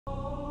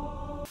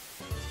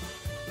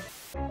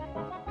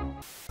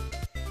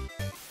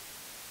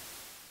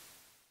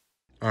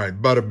All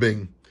right, bada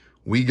bing.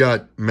 We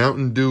got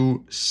Mountain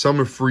Dew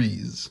Summer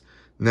Freeze.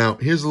 Now,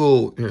 here's a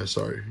little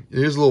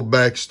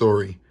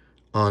backstory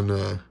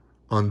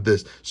on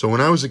this. So when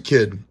I was a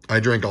kid, I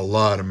drank a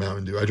lot of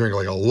Mountain Dew. I drank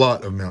like a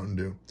lot of Mountain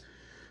Dew.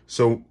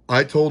 So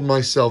I told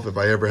myself if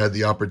I ever had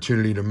the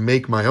opportunity to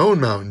make my own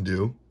Mountain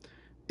Dew,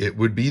 it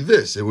would be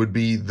this. It would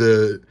be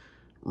the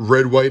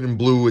red, white, and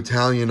blue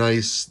Italian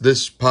ice,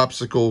 this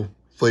popsicle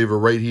flavor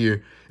right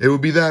here. It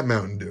would be that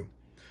Mountain Dew.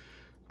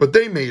 But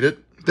they made it.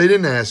 They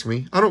didn't ask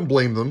me. I don't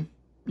blame them.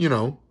 You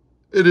know,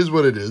 it is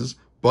what it is.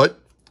 But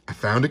I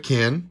found a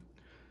can,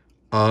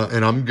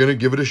 and I'm going to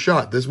give it a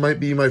shot. This might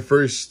be my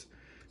first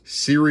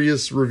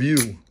serious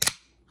review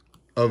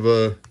of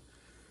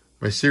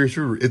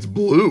It's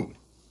blue.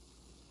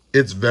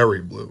 It's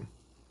very blue.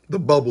 The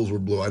bubbles were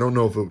blue. I don't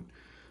know if it,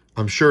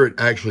 I'm sure it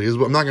actually is,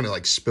 but I'm not going to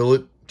like spill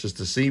it just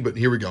to see, but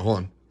here we go. Hold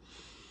on.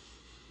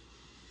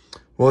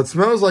 Well, it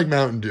smells like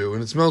Mountain Dew,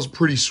 and it smells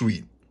pretty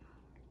sweet.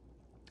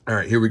 All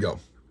right, here we go.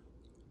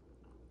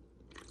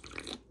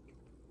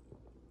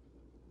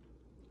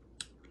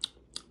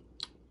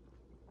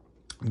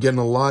 I'm getting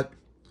a lot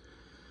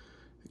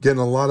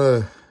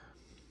of,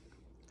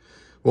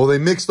 well, they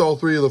mixed all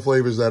three of the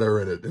flavors that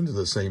are in it into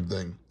the same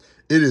thing.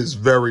 It is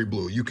very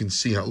blue. You can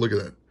see how, look at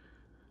that.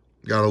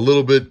 Got a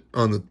little bit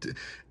on the,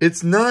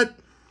 it's not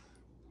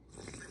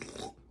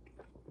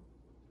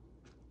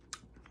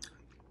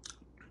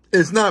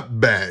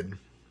bad.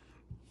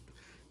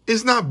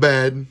 It's not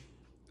bad.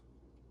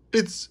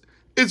 It's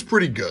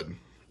pretty good.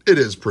 It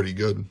is pretty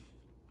good.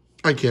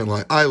 I can't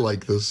lie. I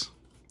like this.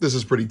 This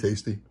is pretty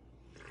tasty.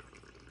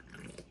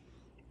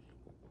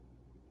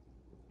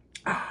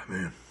 Ah,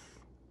 man.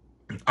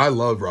 I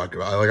love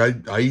Rocket.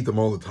 I eat them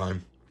all the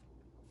time.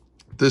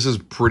 This is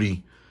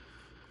pretty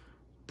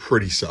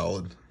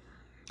solid.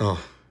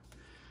 Oh,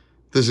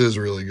 this is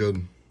really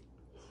good.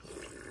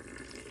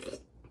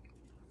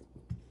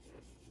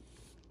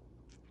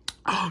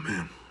 Oh,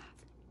 man.